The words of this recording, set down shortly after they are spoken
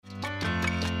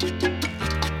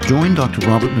Join Dr.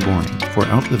 Robert Nagourney for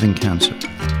Outliving Cancer,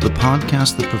 the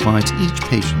podcast that provides each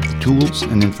patient the tools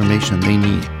and information they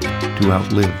need to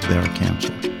outlive their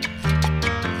cancer.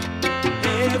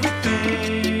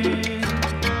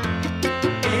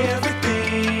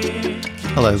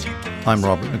 Hello, I'm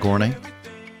Robert Nagourney,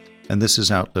 and this is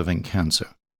Outliving Cancer.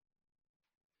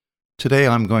 Today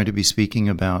I'm going to be speaking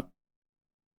about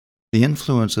the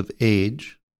influence of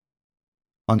age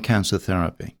on cancer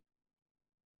therapy.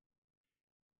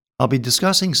 I'll be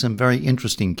discussing some very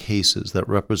interesting cases that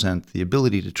represent the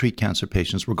ability to treat cancer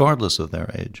patients regardless of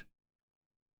their age.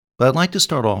 But I'd like to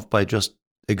start off by just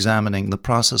examining the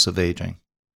process of aging.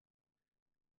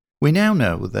 We now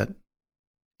know that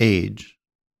age,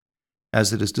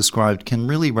 as it is described, can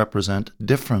really represent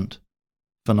different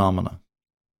phenomena.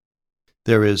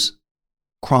 There is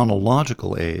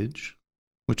chronological age,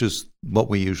 which is what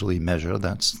we usually measure.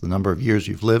 That's the number of years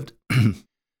you've lived.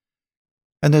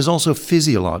 And there's also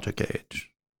physiologic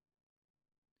age.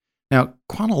 Now,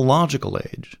 chronological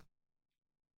age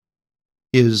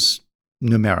is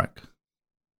numeric.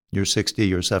 You're 60,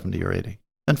 you're 70, you're 80.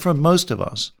 And for most of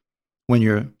us, when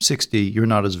you're 60, you're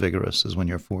not as vigorous as when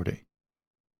you're 40.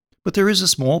 But there is a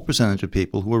small percentage of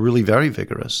people who are really very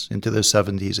vigorous into their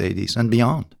 70s, 80s, and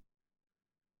beyond.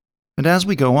 And as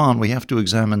we go on, we have to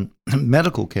examine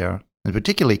medical care, and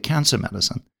particularly cancer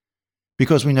medicine,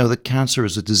 because we know that cancer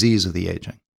is a disease of the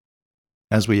aging.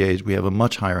 As we age, we have a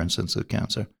much higher incidence of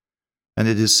cancer. And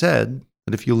it is said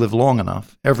that if you live long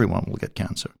enough, everyone will get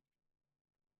cancer.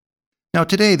 Now,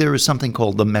 today there is something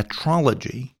called the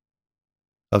metrology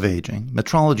of aging.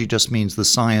 Metrology just means the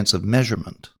science of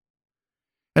measurement.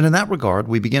 And in that regard,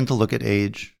 we begin to look at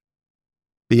age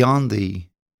beyond the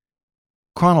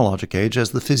chronologic age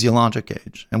as the physiologic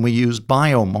age. And we use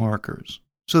biomarkers.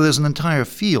 So there's an entire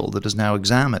field that is now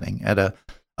examining at an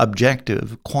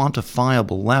objective,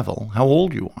 quantifiable level how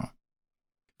old you are.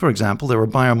 For example, there are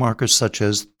biomarkers such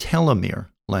as telomere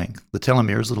length. The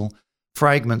telomeres, little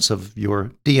fragments of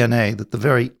your DNA that the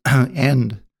very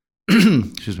end,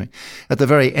 at the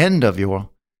very end of your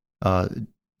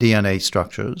DNA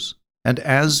structures. And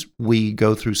as we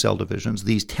go through cell divisions,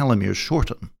 these telomeres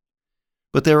shorten.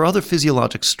 But there are other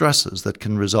physiologic stresses that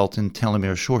can result in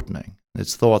telomere shortening.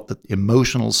 It's thought that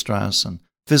emotional stress and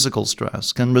physical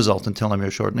stress can result in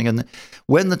telomere shortening. And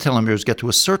when the telomeres get to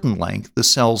a certain length, the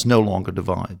cells no longer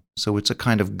divide. So it's a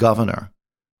kind of governor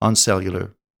on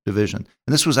cellular division.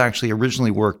 And this was actually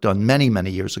originally work done many,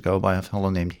 many years ago by a fellow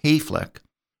named Hayflick,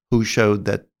 who showed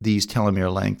that these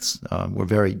telomere lengths were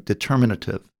very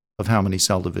determinative of how many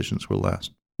cell divisions were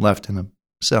left in a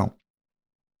cell.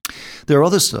 There are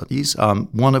other studies,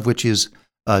 one of which is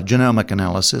genomic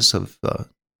analysis of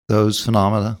those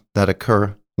phenomena that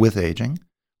occur with aging,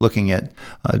 looking at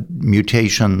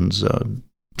mutations,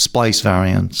 splice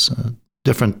variants,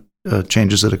 different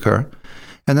changes that occur.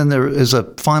 And then there is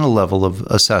a final level of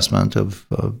assessment of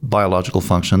biological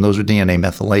function. Those are DNA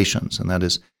methylations, and that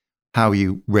is how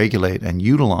you regulate and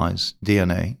utilize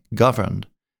DNA governed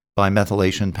by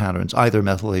methylation patterns, either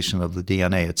methylation of the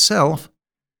DNA itself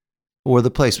or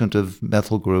the placement of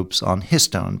methyl groups on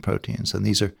histone proteins. And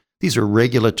these are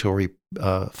regulatory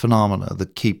phenomena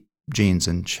that keep genes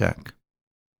in check.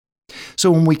 So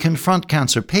when we confront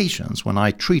cancer patients, when I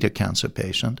treat a cancer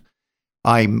patient,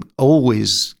 I'm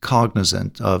always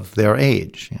cognizant of their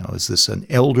age. Is this an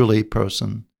elderly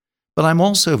person? But I'm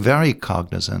also very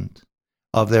cognizant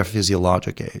of their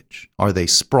physiologic age. Are they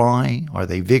spry? Are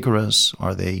they vigorous?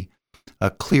 Are they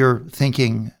clear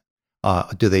thinking?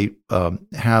 Do they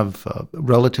have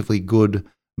relatively good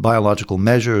biological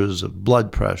measures of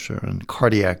blood pressure and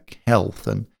cardiac health?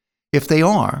 And if they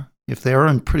are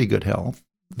in pretty good health,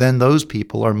 then those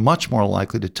people are much more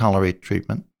likely to tolerate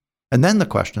treatment. And then the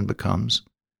question becomes,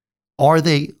 are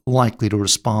they likely to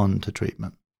respond to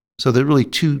treatment? So there are really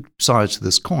two sides to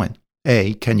this coin.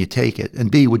 A, can you take it?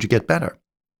 And B, would you get better?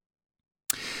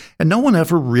 And no one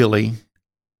ever really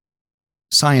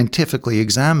scientifically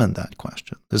examined that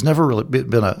question. There's never really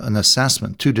been an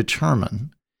assessment to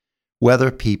determine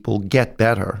whether people get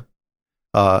better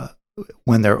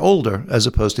when they're older, as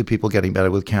opposed to people getting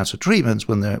better with cancer treatments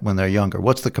when they're younger.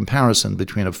 What's the comparison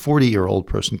between a 40-year-old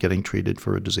person getting treated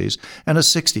for a disease and a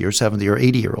 60 or 70 or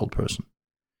 80-year-old person?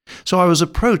 So I was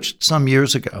approached some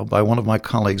years ago by one of my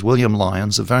colleagues, William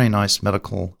Lyons, a very nice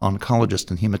medical oncologist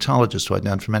and hematologist who I'd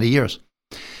known for many years.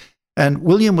 And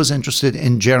William was interested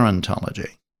in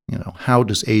gerontology. How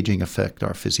does aging affect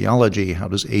our physiology? How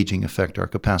does aging affect our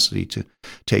capacity to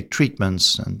take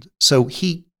treatments? And so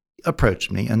he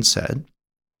approached me and said,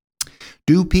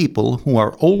 do people who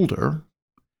are older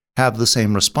have the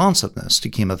same responsiveness to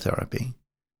chemotherapy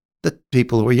that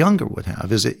people who are younger would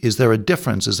have. Is there a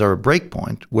difference? Is there a break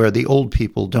point where the old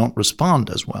people don't respond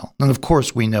as well? And of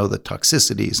course, we know that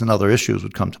toxicities and other issues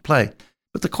would come to play.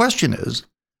 But the question is,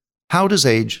 how does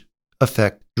age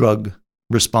affect drug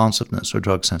responsiveness or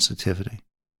drug sensitivity?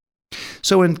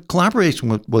 So in collaboration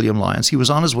with William Lyons, he was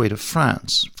on his way to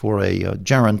France for a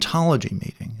gerontology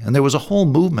meeting. And there was a whole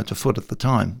movement afoot at the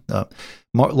time,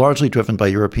 largely driven by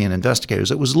European investigators,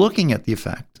 that was looking at the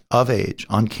effect of age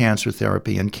on cancer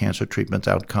therapy and cancer treatment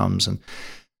outcomes. And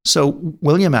so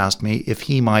William asked me if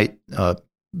he might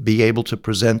be able to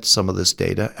present some of this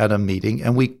data at a meeting,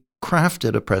 and we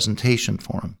crafted a presentation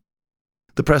for him.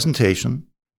 The presentation: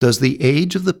 does the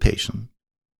age of the patient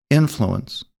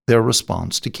influence their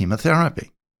response to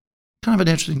chemotherapy? Kind of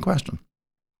an interesting question.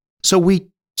 So we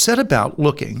set about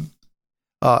looking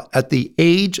at the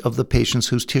age of the patients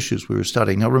whose tissues we were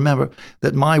studying. Now remember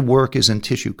that my work is in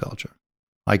tissue culture.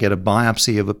 I get a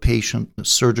biopsy of a patient, a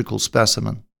surgical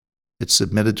specimen. It's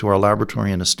submitted to our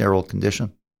laboratory in a sterile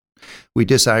condition. We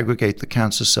disaggregate the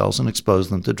cancer cells and expose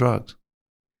them to drugs.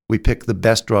 We pick the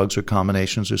best drugs or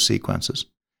combinations or sequences,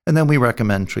 and then we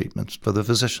recommend treatments for the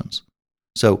physicians.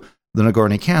 So the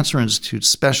Nagourney Cancer Institute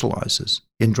specializes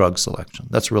in drug selection.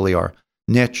 That's really our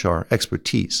niche, our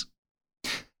expertise.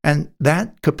 And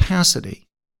that capacity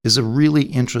is a really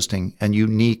interesting and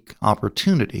unique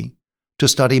opportunity to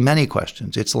study many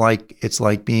questions. It's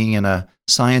like being in a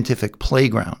scientific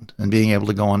playground and being able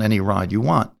to go on any ride you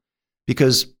want,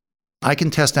 because I can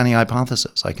test any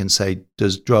hypothesis. I can say,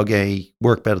 does drug A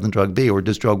work better than drug B, or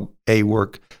does drug A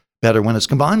work better when it's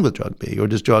combined with drug B, or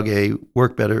does drug A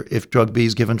work better if drug B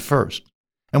is given first?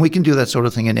 And we can do that sort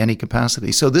of thing in any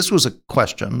capacity. So this was a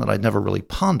question that I'd never really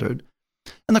pondered.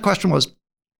 And the question was,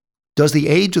 does the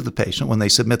age of the patient when they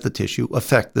submit the tissue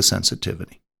affect the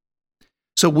sensitivity?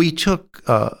 So we took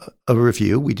a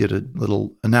review, we did a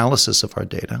little analysis of our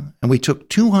data, and we took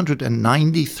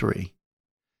 293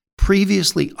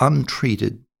 previously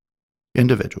untreated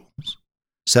individuals,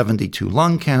 72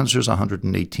 lung cancers,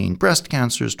 118 breast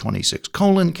cancers, 26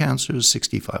 colon cancers,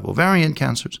 65 ovarian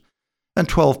cancers, and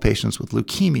 12 patients with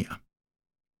leukemia.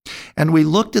 And we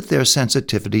looked at their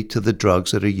sensitivity to the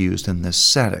drugs that are used in this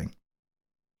setting.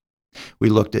 We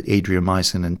looked at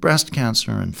adriamycin in breast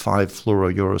cancer and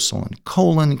 5-fluorouracil in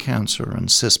colon cancer and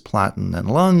cisplatin in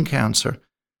lung cancer.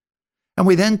 And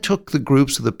we then took the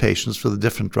groups of the patients for the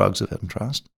different drugs of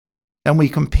interest, and we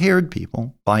compared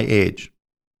people by age.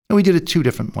 And we did it two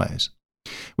different ways.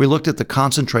 We looked at the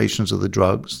concentrations of the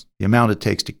drugs, the amount it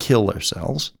takes to kill their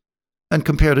cells, and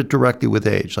compared it directly with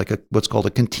age, like what's called a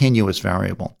continuous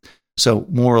variable. So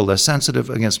more or less sensitive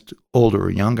against older or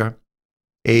younger,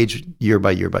 age year by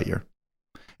year by year.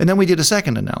 And then we did a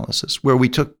second analysis where we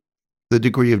took the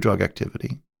degree of drug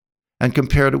activity and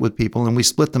compared it with people, and we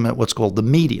split them at what's called the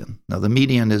median. Now, the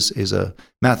median is a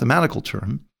mathematical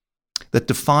term that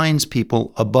defines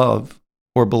people above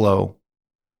or below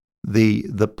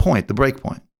the point, the break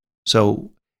point.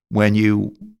 So when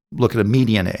you look at a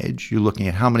median age, you're looking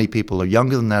at how many people are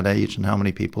younger than that age and how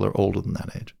many people are older than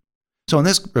that age. So in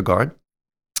this regard,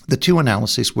 the two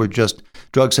analyses were just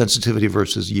drug sensitivity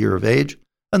versus year of age,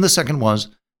 and the second was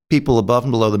people above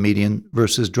and below the median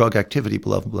versus drug activity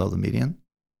above and below the median,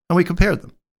 and we compared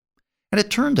them. And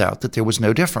it turned out that there was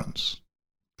no difference.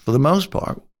 For the most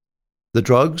part, the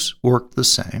drugs worked the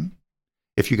same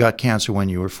if you got cancer when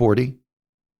you were 40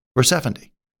 or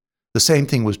 70. The same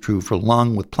thing was true for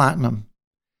lung with platinum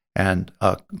and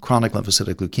chronic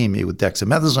lymphocytic leukemia with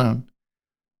dexamethasone.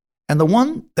 And the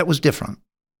one that was different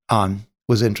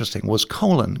was interesting, was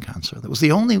colon cancer. That was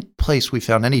the only place we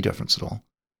found any difference at all.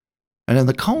 And in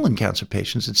the colon cancer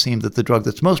patients, it seemed that the drug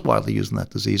that's most widely used in that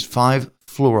disease,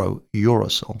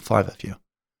 5-fluorouracil, 5-FU,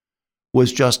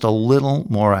 was just a little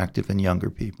more active in younger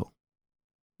people.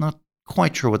 Not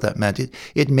quite sure what that meant.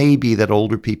 It may be that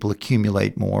older people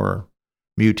accumulate more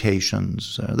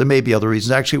mutations. There may be other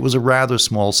reasons. Actually, it was a rather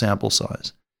small sample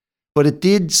size. But it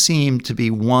did seem to be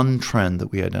one trend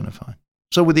that we identified.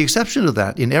 So with the exception of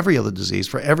that, in every other disease,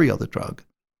 for every other drug,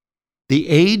 the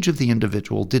age of the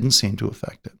individual didn't seem to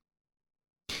affect it.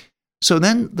 So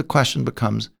then the question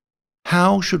becomes,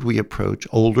 how should we approach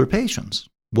older patients?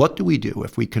 What do we do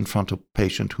if we confront a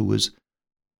patient who is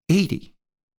 80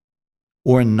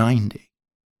 or 90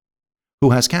 who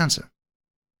has cancer?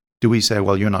 Do we say,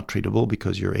 well, you're not treatable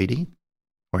because you're 80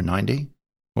 or 90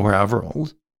 or however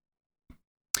old?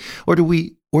 Or do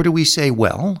we say,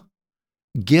 well,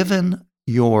 given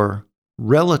your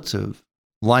relative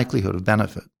likelihood of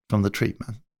benefit from the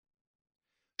treatment,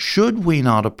 should we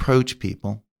not approach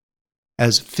people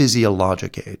as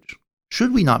physiologic age?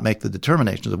 Should we not make the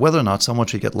determinations of whether or not someone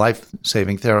should get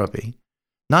life-saving therapy,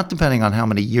 not depending on how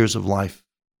many years of life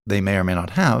they may or may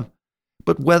not have,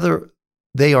 but whether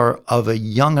they are of a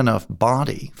young enough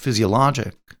body,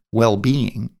 physiologic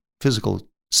well-being, physical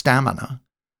stamina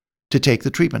to take the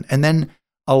treatment. And then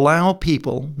allow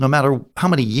people, no matter how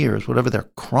many years, whatever their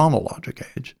chronologic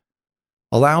age,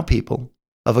 allow people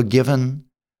of a given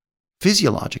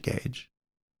physiologic age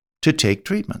to take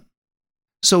treatment.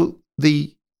 So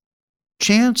the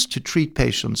chance to treat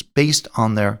patients based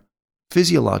on their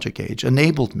physiologic age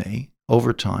enabled me,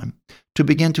 over time, to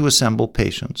begin to assemble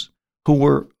patients who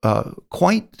were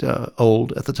quite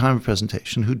old at the time of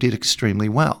presentation, who did extremely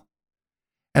well.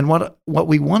 And what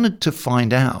we wanted to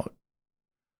find out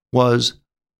was,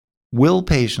 will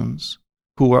patients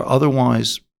who are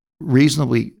otherwise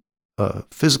reasonably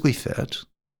physically fit,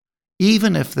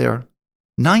 even if they're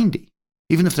 90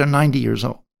 years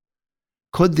old,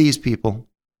 could these people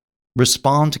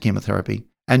respond to chemotherapy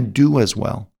and do as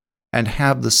well and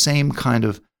have the same kind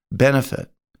of benefit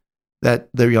that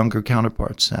their younger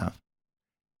counterparts have?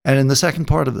 And in the second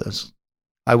part of this,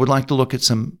 I would like to look at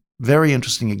some very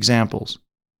interesting examples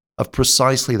of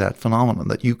precisely that phenomenon,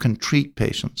 that you can treat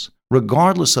patients,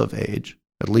 regardless of age,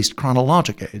 at least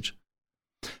chronologic age,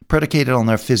 predicated on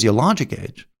their physiologic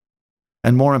age,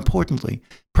 and more importantly,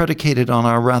 predicated on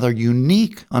our rather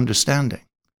unique understanding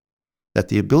that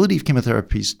the ability of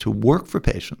chemotherapies to work for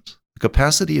patients, the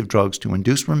capacity of drugs to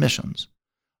induce remissions,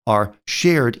 are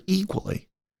shared equally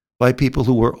by people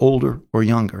who are older or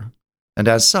younger. And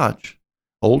as such,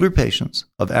 older patients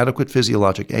of adequate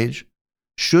physiologic age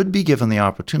should be given the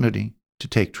opportunity to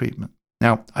take treatment.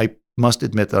 Now, I must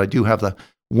admit that I do have the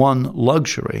one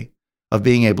luxury of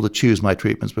being able to choose my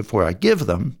treatments before I give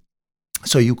them.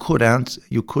 So you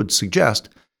could suggest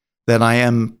that I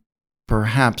am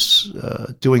perhaps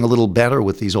doing a little better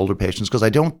with these older patients because I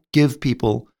don't give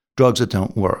people drugs that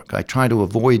don't work. I try to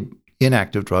avoid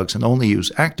inactive drugs and only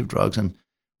use active drugs. And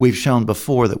we've shown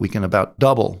before that we can about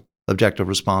double objective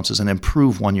responses and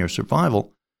improve 1-year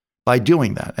survival by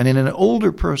doing that. And in an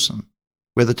older person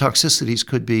where the toxicities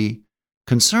could be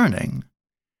concerning,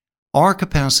 our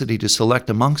capacity to select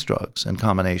amongst drugs and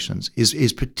combinations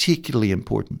is particularly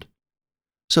important.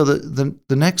 So the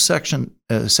next segment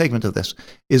of this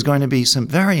is going to be some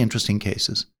very interesting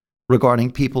cases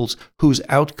regarding people's whose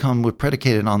outcome were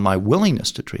predicated on my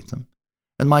willingness to treat them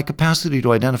and my capacity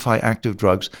to identify active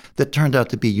drugs that turned out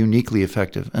to be uniquely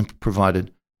effective and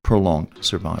provided prolonged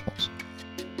survivals.